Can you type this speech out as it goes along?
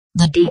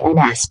The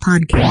DNS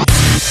Podcast.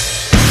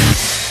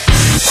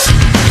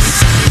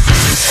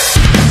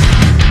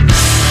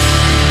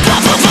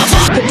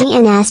 The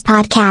DNS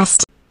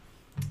Podcast.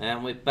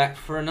 And we're back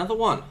for another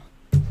one.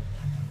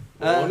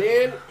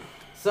 Morning.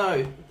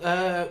 So,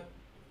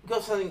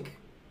 got something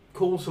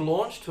cool to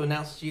launch to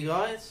announce to you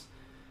guys.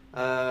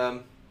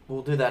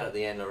 We'll do that at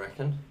the end, I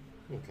reckon.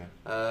 Okay.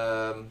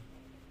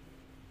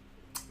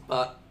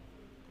 But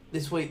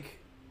this week,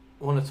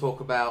 I want to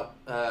talk about,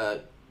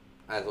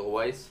 as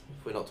always,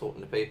 if we're not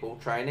talking to people,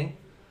 training.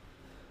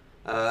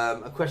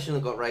 A question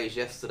that got raised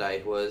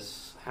yesterday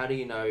was, how do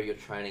you know you're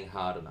training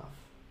hard enough?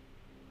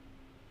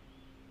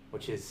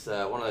 Which is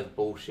one of those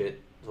bullshit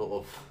sort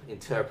of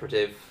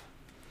interpretive.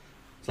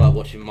 It's like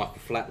watching Michael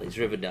Flatley's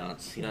River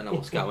Dance. You don't know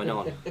what's going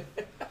on.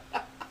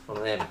 One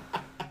of them.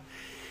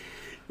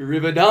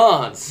 River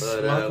Dance.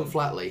 But, Michael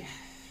Flatley.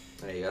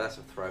 There you go. That's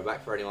a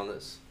throwback for anyone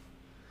that's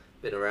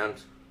been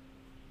around.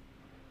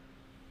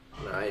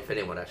 No, if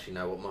anyone actually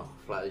know what Michael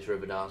Flatley's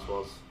River Dance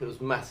was, it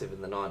was massive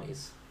in the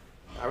 90s.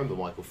 I remember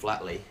Michael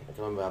Flatley. I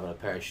can remember having a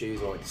pair of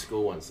shoes when I went to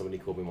school once. Somebody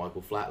called me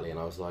Michael Flatley, and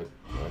I was like,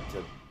 I had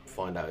to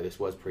find out who this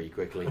was pretty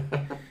quickly.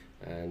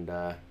 And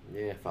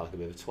yeah, felt like a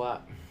bit of a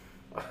twat.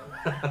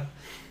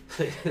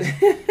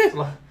 It's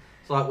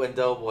like when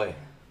Delboy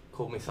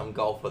called me some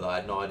golfer that I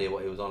had no idea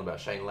what he was on about,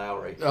 Shane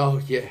Lowry. Oh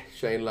yeah,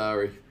 Shane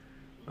Lowry,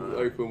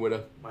 open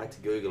winner. I had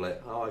to Google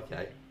it. Oh,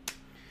 okay.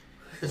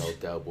 Old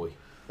Del Boy.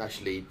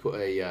 Actually put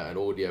an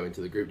audio into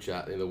the group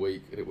chat in the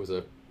week, and it was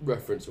a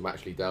reference from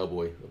actually Del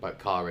Boy about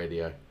car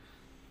radio.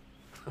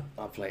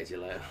 I'll play it to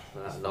you later.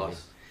 That's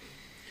nice.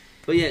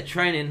 But yeah,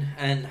 training,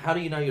 and how do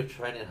you know you're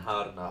training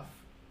hard enough?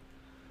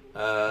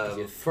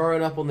 You're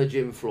throwing up on the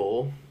gym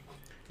floor,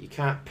 you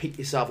can't pick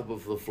yourself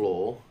above the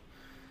floor,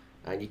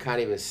 and you can't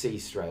even see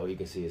straight, all you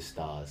can see is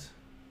stars.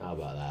 How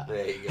about that?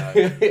 There you go.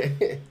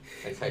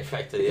 They take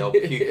back to the old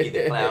Pukey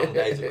the Clown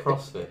days of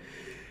CrossFit.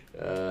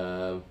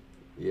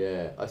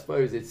 Yeah, I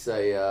suppose it's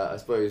I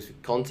suppose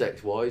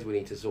context-wise, we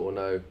need to sort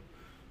of know,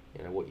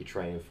 what you're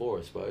training for,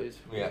 I suppose.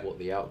 Yeah. What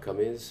the outcome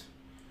is.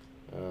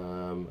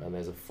 And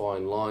there's a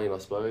fine line, I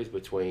suppose,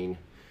 between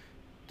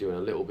doing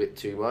a little bit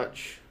too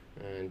much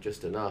and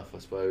just enough, I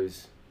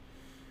suppose.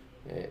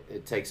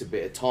 It takes a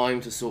bit of time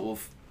to sort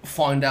of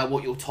find out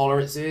what your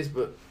tolerance is,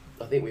 but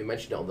I think we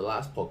mentioned it on the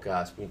last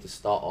podcast. We need to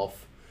start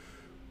off,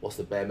 what's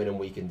the bare minimum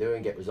we can do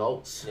and get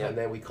results, and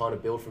then we kind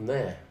of build from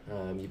there.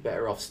 You're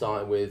better off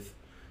starting with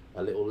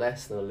a little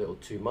less than a little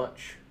too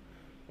much,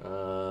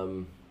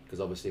 because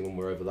obviously when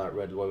we're over that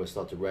when we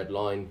start to red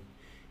line,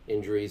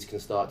 injuries can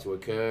start to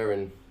occur,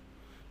 and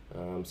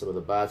some of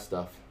the bad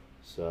stuff.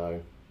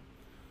 So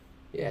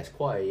yeah, it's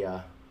quite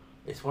a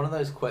it's one of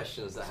those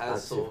questions that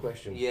has sort of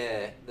question.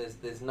 Yeah,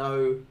 there's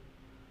no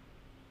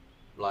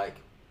like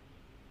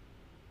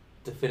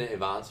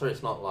definitive answer.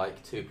 It's not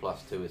like 2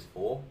 + 2 is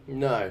 4.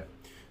 No,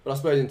 but I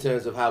suppose in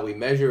terms of how we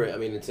measure it, I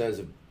mean, in terms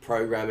of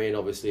programming,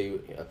 obviously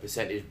a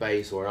percentage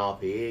base or an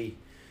RPE,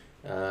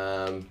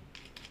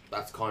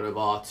 that's kind of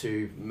our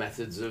two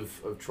methods of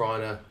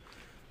trying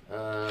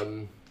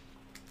to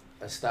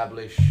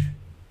establish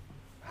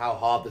how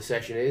hard the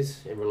session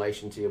is in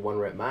relation to your 1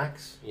 rep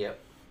max. Yep.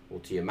 Or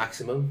to your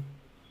maximum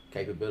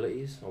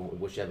capabilities on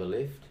whichever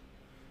lift.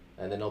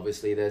 And then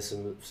obviously there's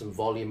some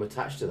volume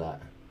attached to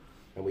that,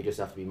 and we just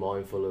have to be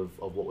mindful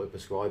of what we're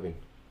prescribing.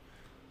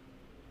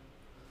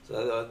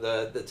 So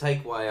the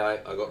takeaway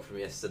I got from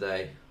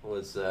yesterday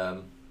was,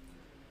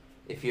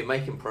 if you're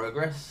making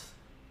progress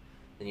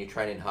and you're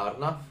training hard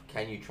enough,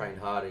 can you train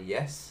harder?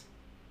 Yes.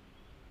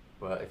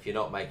 But if you're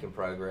not making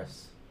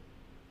progress,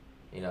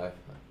 either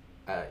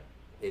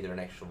an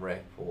extra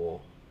rep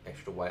or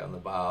extra weight on the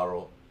bar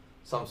or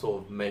some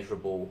sort of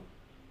measurable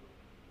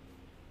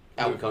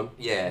Outcome.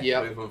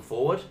 Movement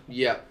forward.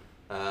 Yeah.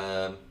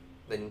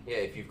 Then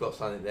if you've got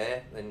something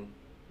there, then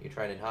you're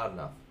training hard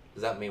enough.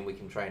 Does that mean we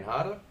can train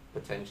harder?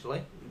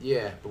 Potentially.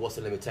 Yeah, but what's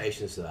the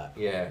limitations to that?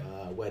 Yeah.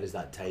 Where does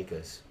that take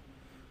us?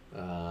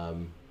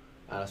 And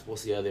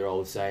what's the other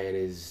old saying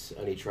is,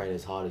 only train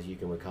as hard as you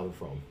can recover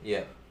from.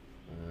 Yeah.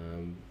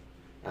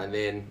 And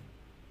then,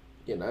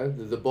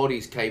 the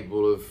body's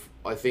capable of,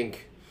 I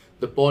think,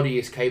 the body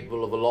is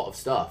capable of a lot of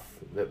stuff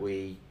that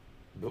we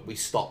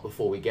stop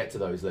before we get to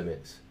those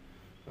limits.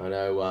 I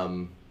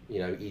know,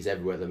 he's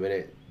everywhere at the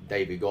minute.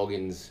 David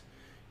Goggins,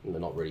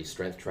 not really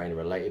strength trainer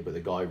related, but the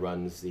guy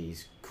runs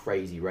these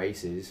crazy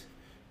races,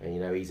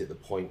 and he's at the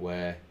point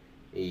where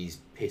he's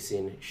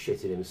pissing,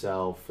 shitting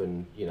himself,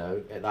 and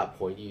at that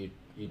point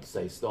you'd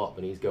say stop,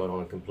 and he's going on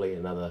and complete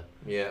another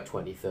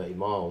 20, 30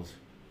 miles.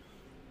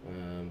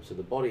 So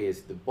the body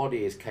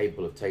is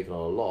capable of taking on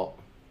a lot.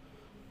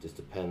 Just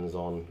depends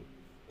on,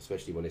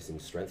 especially when it's in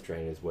strength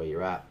training, is where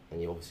you're at,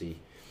 and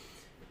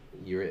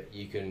you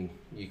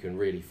can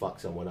really fuck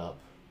someone up.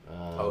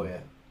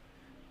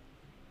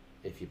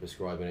 If you're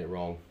prescribing it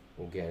wrong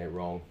or getting it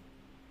wrong.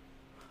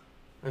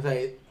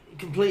 Okay,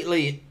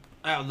 completely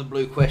out of the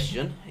blue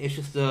question. It's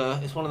just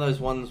it's one of those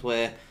ones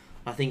where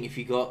I think if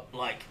you got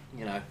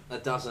a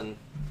dozen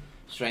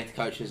strength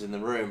coaches in the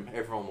room,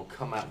 everyone will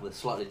come out with a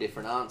slightly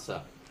different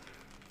answer.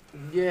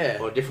 Yeah.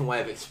 or a different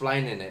way of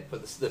explaining it,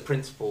 but the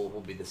principle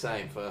will be the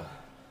same for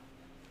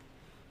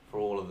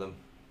all of them.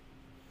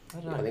 I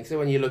don't know. I think so.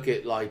 When you look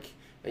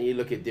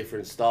at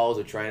different styles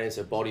of training,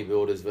 so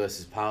bodybuilders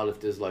versus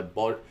powerlifters, like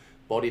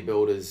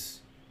bodybuilders,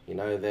 you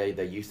know,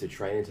 they're used to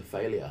training to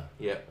failure.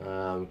 Yeah.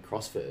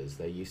 CrossFitters,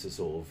 they're used to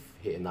sort of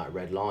hitting that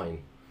red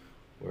line,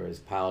 whereas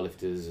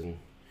powerlifters and,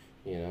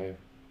 you know,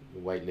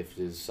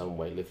 weightlifters, some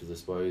weightlifters, I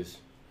suppose,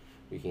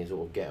 we can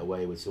sort of get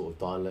away with sort of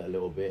dialing it a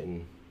little bit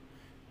and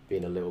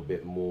being a little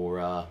bit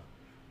more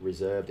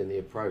reserved in the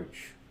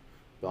approach.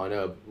 But I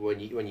know when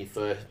you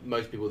first,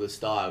 most people that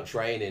start out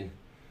training,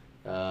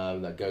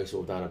 that go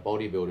sort of down a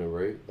bodybuilding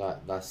route,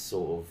 that's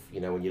sort of,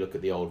 you know, when you look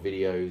at the old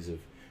videos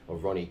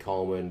of Ronnie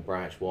Coleman,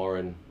 Branch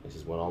Warren, this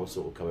is when I was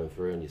sort of coming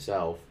through, and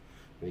yourself,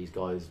 and these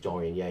guys,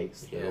 Johnny and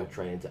Yates, they're all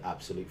training to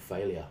absolute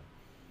failure.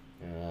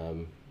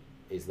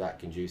 Is that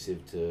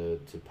conducive to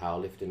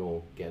powerlifting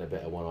or getting a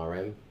better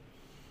 1RM?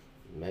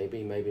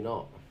 Maybe, maybe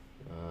not.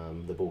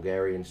 The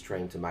Bulgarians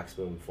train to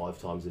maximum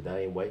 5 times a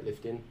day in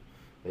weightlifting.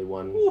 They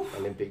won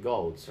Olympic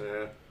golds.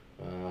 Yeah.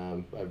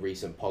 A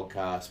recent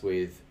podcast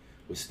with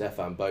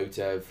Stefan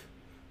Botev,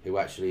 who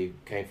actually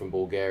came from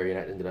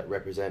Bulgaria and ended up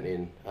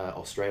representing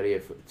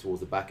Australia towards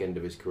the back end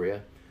of his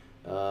career.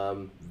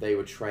 They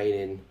were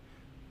training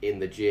in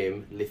the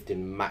gym,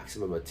 lifting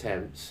maximum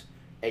attempts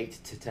 8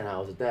 to 10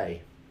 hours a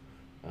day.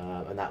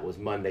 And that was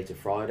Monday to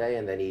Friday,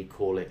 and then he'd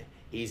call it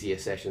easier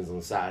sessions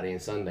on Saturday and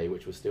Sunday,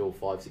 which was still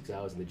 5-6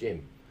 hours in the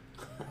gym.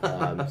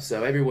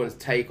 So everyone's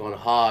take on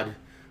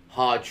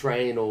hard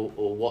training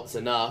or what's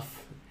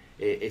enough,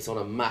 it's on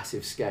a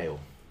massive scale.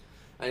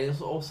 And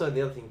it's also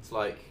the other thing, it's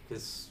like,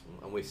 because,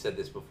 and we've said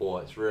this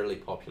before, it's really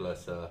popular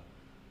to,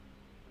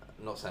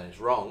 I'm not saying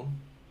it's wrong,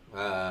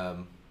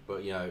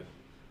 but, you know,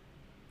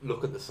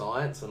 look at the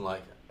science, and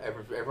like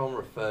everyone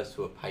refers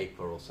to a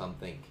paper or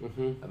something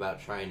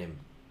about training.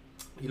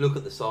 You look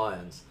at the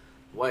science,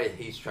 the way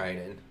he's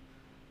training,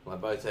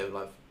 like both have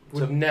like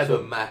to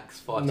a max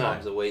 5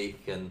 times a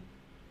week, and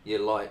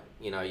your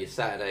your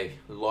Saturday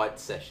light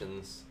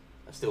sessions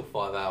are still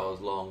 5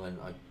 hours long, and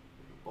I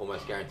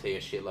almost guarantee a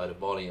shitload of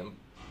volume.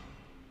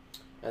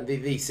 And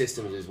these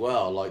systems as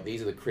well, like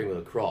these are the cream of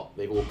the crop.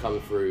 They've all come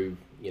through,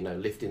 you know,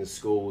 lifting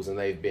schools, and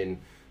they've been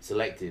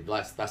selected.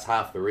 That's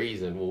half the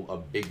reason, well, a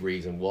big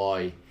reason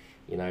why,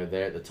 you know,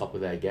 they're at the top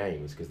of their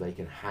games, because they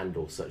can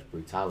handle such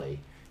brutality.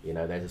 You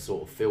know, there's a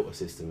sort of filter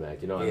system there.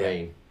 Do you know what I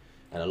mean?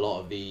 And a lot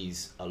of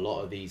these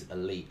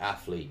elite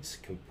athletes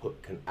can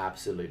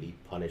absolutely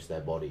punish their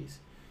bodies.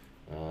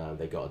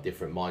 They got a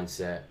different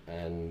mindset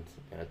and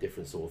a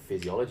different sort of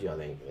physiology. I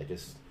think they're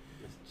just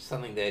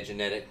something there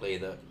genetically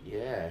that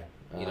the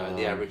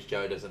average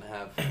Joe doesn't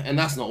have. And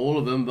that's not all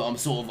of them, but I'm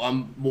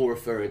more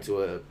referring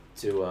to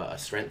a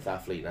strength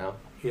athlete now.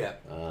 Yeah.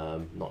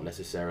 Not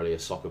necessarily a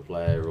soccer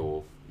player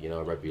or, you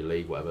know, a rugby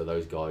league, whatever.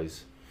 Those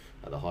guys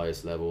at the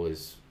highest level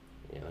is,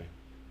 you know,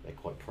 they're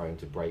quite prone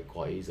to break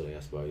quite easily, I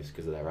suppose,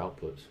 because of their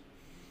outputs.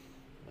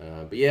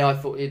 But yeah, I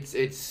thought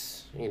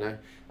it's you know,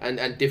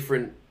 and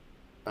different,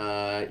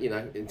 you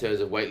know, in terms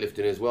of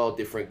weightlifting as well,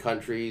 different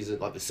countries,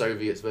 like the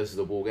Soviets versus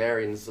the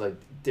Bulgarians, like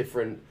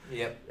different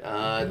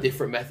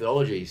different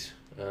methodologies,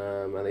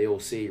 and they all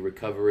see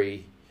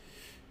recovery,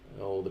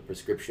 or the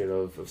prescription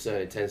of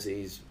certain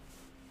intensities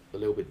a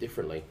little bit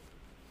differently.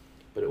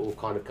 But it all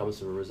kind of comes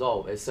from a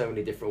result. There's so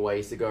many different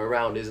ways to go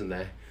around, isn't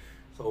there?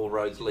 So all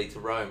roads lead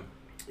to Rome.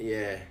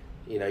 Yeah,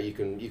 you know, you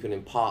can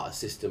impart a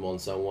system on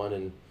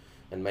someone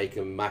and make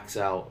them max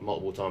out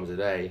multiple times a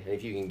day. And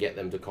if you can get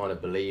them to kind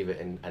of believe it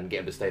and get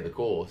them to stay the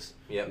course,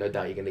 no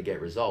doubt you're going to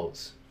get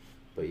results.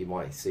 But you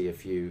might see a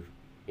few,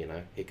 you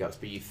know, hiccups.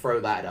 But you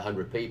throw that at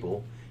 100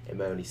 people, it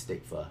may only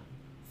stick for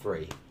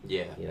 3.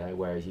 Yeah. You know,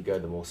 whereas you go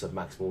the more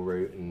submaximal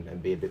route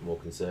and be a bit more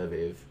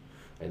conservative,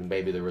 and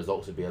maybe the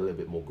results would be a little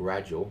bit more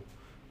gradual,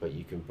 but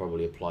you can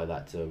probably apply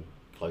that to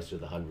closer to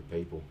the 100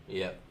 people.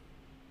 Yeah.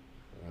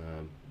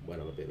 Went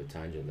on a bit of a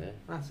tangent there.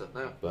 That's it,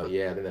 no. But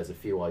yeah, I think there's a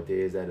few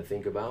ideas there to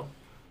think about.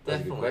 That's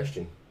Definitely. a good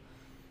question.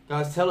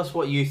 Guys, tell us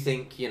what you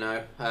think, you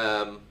know,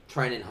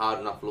 training hard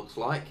enough looks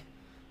like.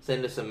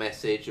 Send us a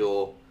message,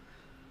 or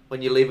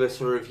when you leave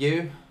us a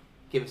review,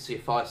 give us your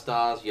 5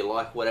 stars, you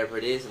like, whatever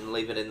it is, and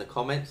leave it in the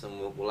comments, and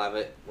we'll have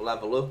a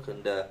look,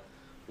 and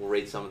we'll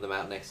read some of them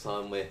out next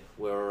time we're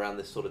around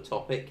this sort of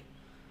topic.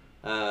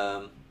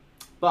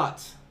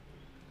 But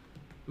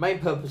main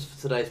purpose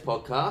for today's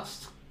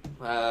podcast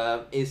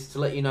is to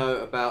let you know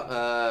about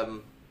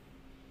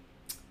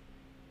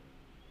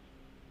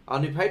our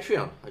new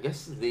Patreon. I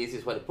guess is the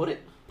easiest way to put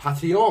it.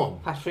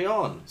 Patreon.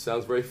 Patreon.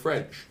 Sounds very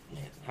French.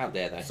 Yeah, how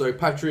dare they? So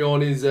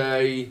Patreon is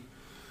it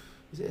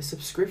a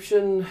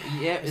subscription?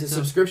 Yeah, it's a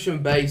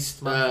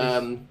subscription-based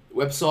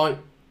website.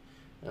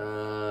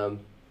 And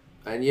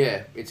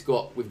yeah,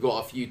 we've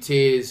got a few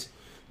tiers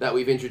that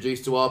we've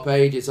introduced to our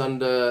page. It's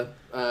under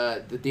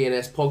the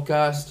DNS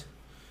podcast.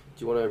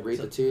 Do you want to read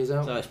the tiers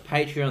out? So it's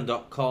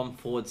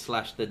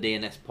patreon.com/the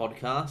DNS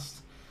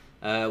podcast.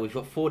 We've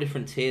got 4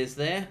 different tiers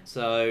there.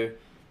 So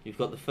you've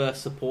got the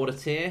first supporter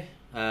tier,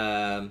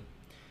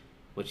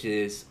 which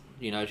is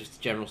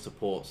just general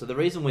support. So the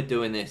reason we're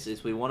doing this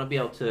is we want to be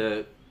able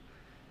to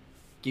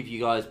give you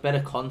guys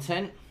better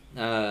content.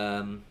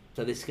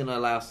 So this is going to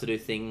allow us to do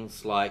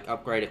things like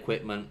upgrade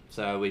equipment.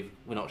 So we're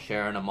not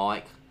sharing a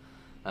mic.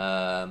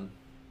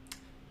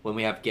 When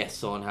we have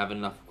guests on, have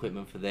enough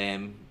equipment for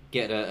them.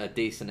 Get a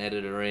decent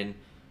editor in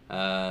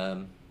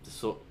to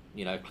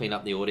clean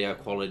up the audio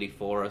quality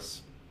for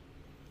us.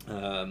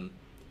 So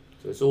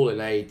it's all in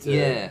aid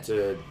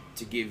to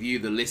give you,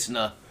 the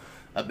listener,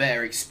 a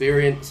better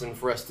experience and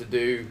for us to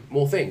do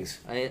more things.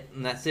 And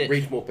that's it.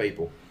 Reach more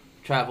people.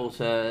 Travel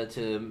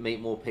to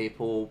meet more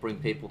people, bring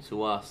people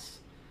to us,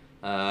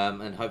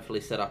 and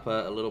hopefully set up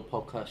a little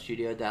podcast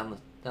studio down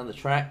the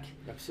track.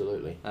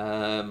 Absolutely. It's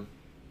gonna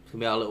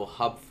be our little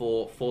hub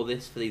for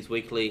these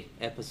weekly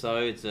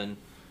episodes, and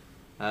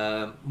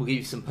we'll give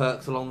you some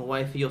perks along the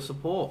way for your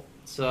support.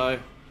 So,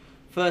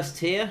 first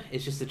tier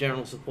is just the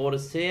general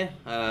supporters tier.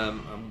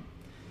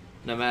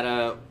 No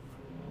matter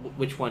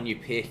which one you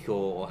pick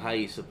or how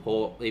you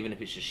support, even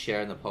if it's just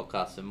sharing the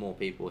podcast and more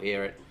people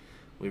hear it,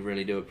 we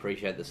really do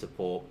appreciate the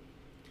support.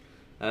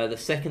 The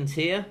second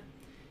tier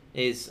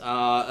is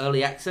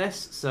early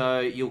access.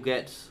 So you'll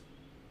get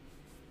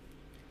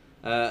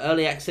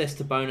early access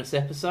to bonus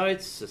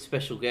episodes, so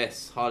special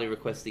guests, highly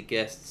requested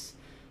guests,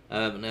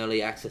 and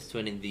early access to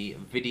any of the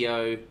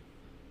video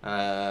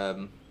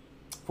formats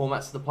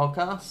of the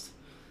podcast.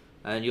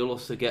 And you'll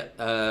also get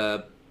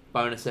a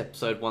bonus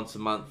episode once a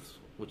month,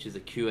 which is a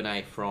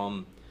Q&A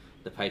from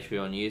the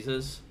Patreon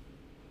users.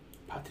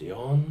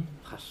 Patreon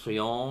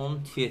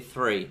tier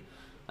 3.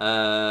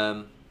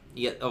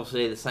 You get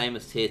obviously the same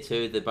as tier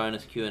 2, the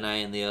bonus Q&A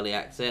and the early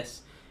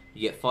access.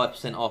 You get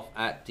 5% off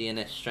at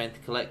DNS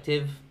Strength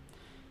Collective.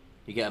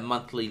 You get a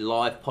monthly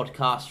live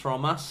podcast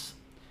from us,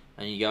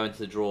 and you go into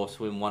the draw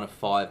to win one of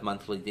 5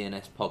 monthly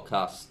DNS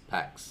podcast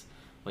packs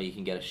where you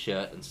can get a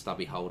shirt and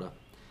stubby holder.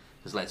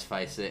 Because let's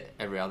face it,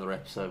 every other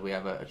episode we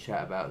have a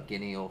chat about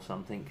Guinea or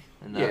something.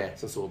 Yeah,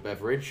 some sort of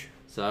beverage.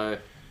 So,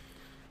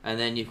 and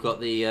then you've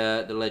got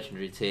the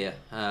legendary tier,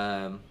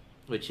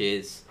 which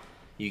is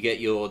you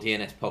get your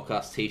DNS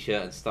podcast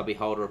t-shirt and stubby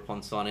holder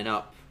upon signing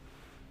up.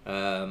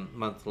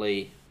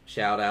 Monthly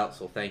shout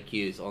outs or thank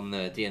yous on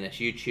the DNS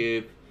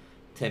YouTube.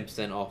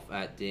 10% off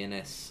at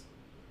DNS.com,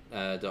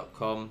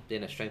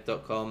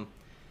 DNSstrength.com.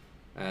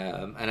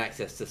 And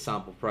access to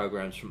sample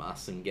programs from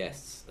us and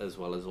guests, as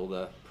well as all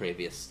the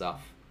previous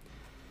stuff.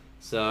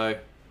 So,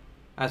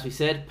 as we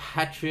said,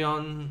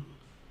 patreon.com/the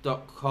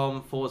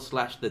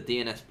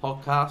DNS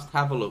podcast.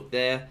 Have a look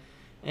there.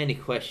 Any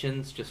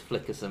questions, just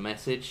flick us a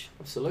message.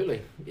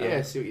 Absolutely.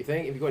 Yeah, see what you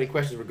think. If you've got any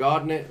questions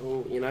regarding it,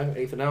 or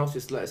anything else,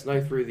 just let us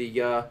know through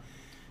the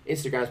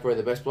Instagram's probably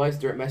the best place.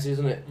 Direct message,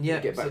 isn't it? Yeah.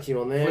 Get back to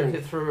you on there. Flick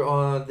it through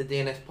the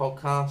DNS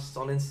podcast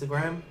on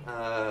Instagram.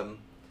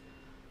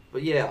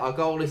 But yeah, our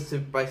goal is to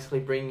basically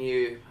bring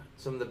you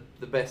some of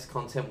the best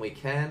content we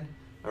can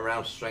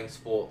around strength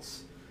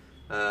sports.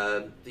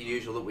 The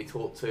usual that we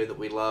talk to, that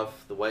we love,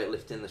 the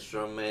weightlifting, the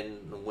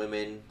strongmen, the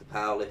women, the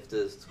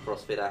powerlifters, the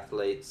CrossFit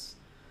athletes.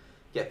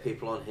 Get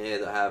people on here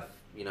that have,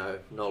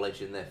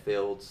 knowledge in their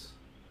fields,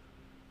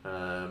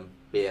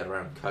 be it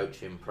around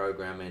coaching,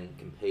 programming,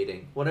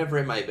 competing, whatever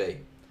it may be.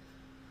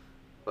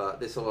 But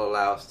this will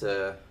allow us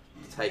to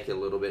take it a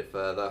little bit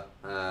further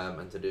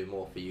and to do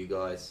more for you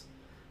guys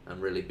and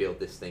really build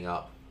this thing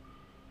up.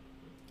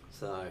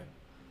 So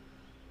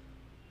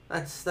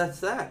that's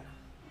that.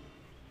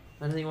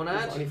 Anything you want to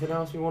add? Anything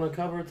else we want to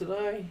cover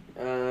today?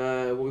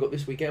 What we got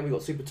this weekend? We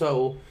got Super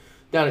Total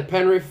down at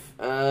Penrith.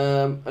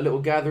 A little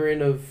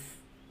gathering of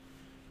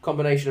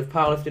combination of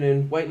powerlifting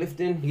and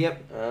weightlifting.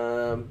 Yep.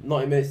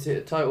 90 minutes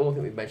to total. I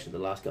think we've mentioned the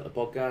last couple of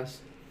podcasts.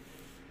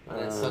 And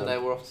then Sunday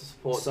we're off to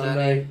support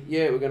Sunday. Danny.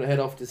 Yeah, we're going to head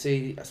off to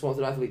see a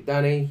sponsored athlete,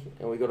 Danny,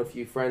 and we've got a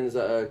few friends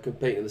that are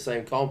competing in the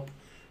same comp,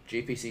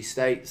 GPC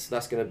States.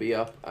 That's going to be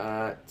up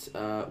at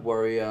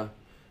Warrior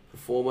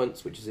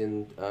Performance, which is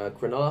in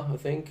Cronulla, I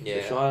think.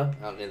 Yeah, the Shire.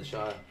 out near the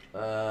Shire.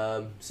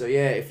 So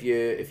yeah, if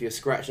you're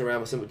scratching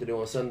around for something to do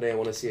on Sunday and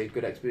want to see a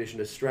good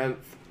exhibition of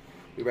strength,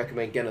 we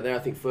recommend getting there. I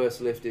think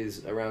first lift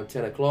is around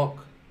 10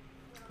 o'clock.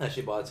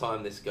 Actually, by the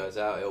time this goes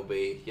out, it'll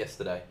be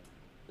yesterday.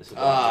 This will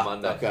go on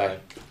Monday. Okay.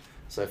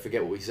 So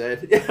forget what we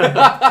said. Keep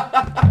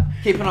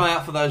an eye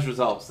out for those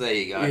results. There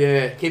you go.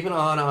 Yeah. Keep an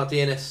eye on our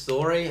DNS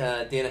story,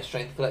 DNS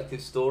Strength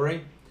Collective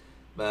story.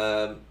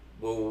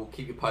 We'll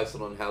keep you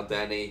posted on how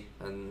Danny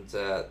and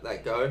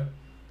that go.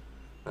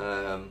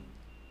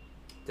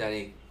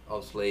 Danny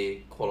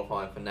obviously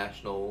qualifying for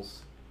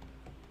nationals,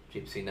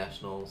 GPC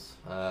nationals,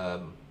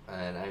 and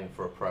aiming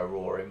for a Pro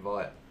Raw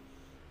invite.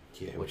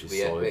 Yeah, which is will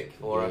be solid. epic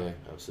for her. Yeah,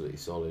 absolutely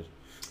solid.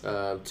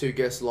 2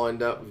 guests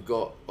lined up. We've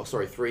got,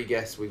 3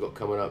 guests we've got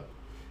coming up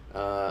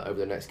over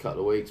the next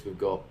couple of weeks. We've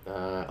got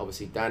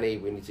obviously Danny.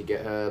 We need to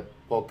get her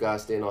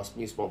podcast in, our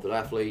new sponsored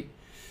athlete.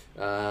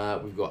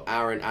 We've got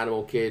Aaron,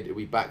 Animal Kid. He'll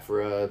be back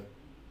for a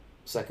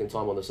second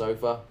time on the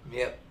sofa.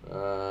 Yep.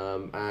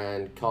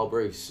 And Carl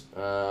Bruce,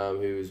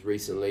 who's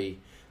recently,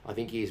 I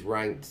think he's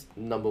ranked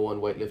 #1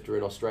 weightlifter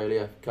in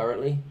Australia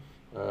currently.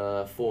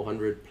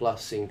 400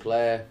 plus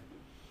Sinclair.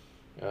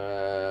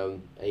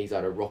 He's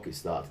had a rocket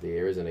start to the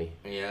year, isn't he?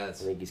 Yeah. I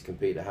think he's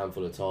competed a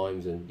handful of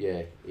times, and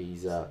yeah,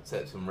 he's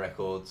set some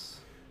records.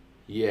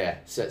 Yeah,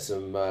 set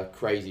some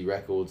crazy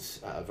records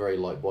at a very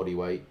light body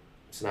weight,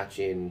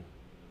 snatching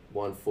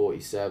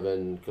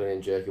 147, clean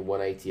and jerking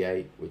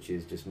 188, which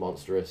is just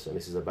monstrous, and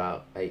this is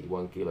about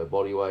 81 kilo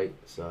body weight,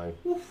 so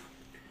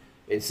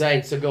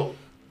insane. So got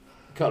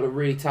a couple of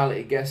really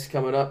talented guests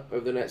coming up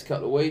over the next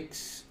couple of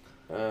weeks.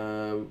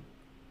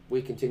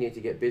 We continue to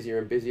get busier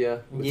and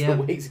busier as the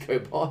weeks go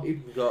by.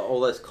 We've got all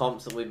those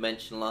comps that we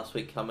mentioned last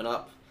week coming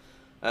up.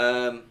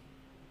 But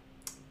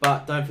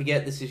don't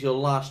forget, this is your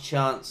last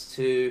chance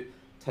to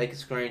take a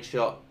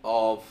screenshot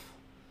of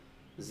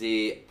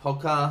the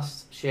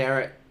podcast,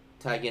 share it,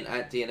 tag in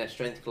at DNS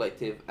Strength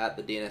Collective at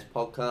the DNS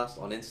Podcast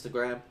on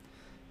Instagram,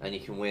 and you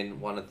can win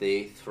one of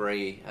the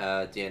 3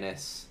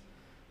 DNS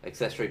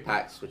accessory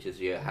packs, which is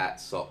your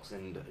hat, socks,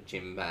 and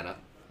gym banner.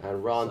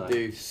 And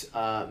Randu's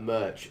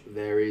merch,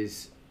 there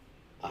is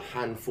a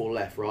handful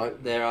left,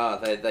 right? There are.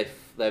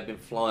 They've been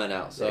flying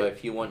out. So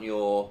if you want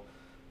your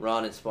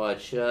Ran-inspired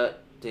shirt,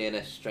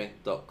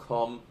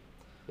 dnsstrength.com.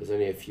 There's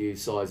only a few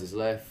sizes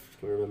left.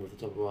 Can we remember off the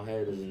top of my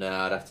head? No,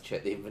 I'd have to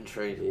check the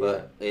inventory. Yeah,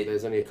 but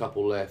there's only a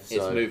couple left.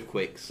 It's moved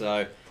quick,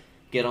 so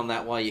get on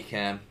that while you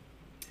can.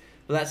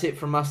 But that's it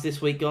from us this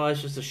week,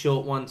 guys. Just a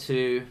short one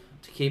to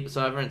keep us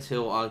over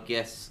until our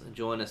guests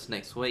join us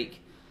next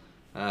week.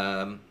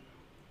 Don't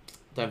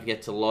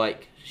forget to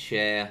like,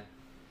 share,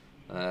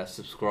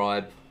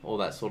 subscribe, all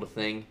that sort of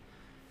thing.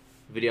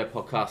 Video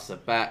podcasts are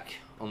back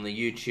on the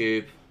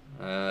YouTube.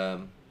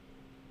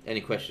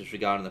 Any questions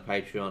regarding the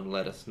Patreon,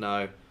 let us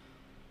know.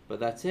 But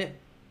that's it.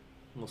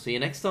 We'll see you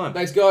next time.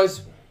 Thanks,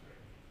 guys.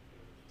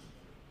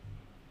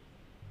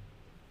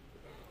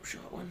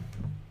 Short one.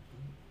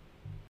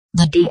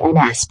 The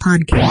DNS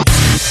Podcast.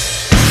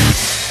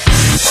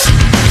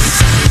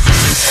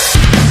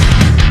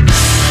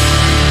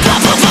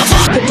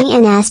 The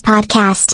DNS Podcast.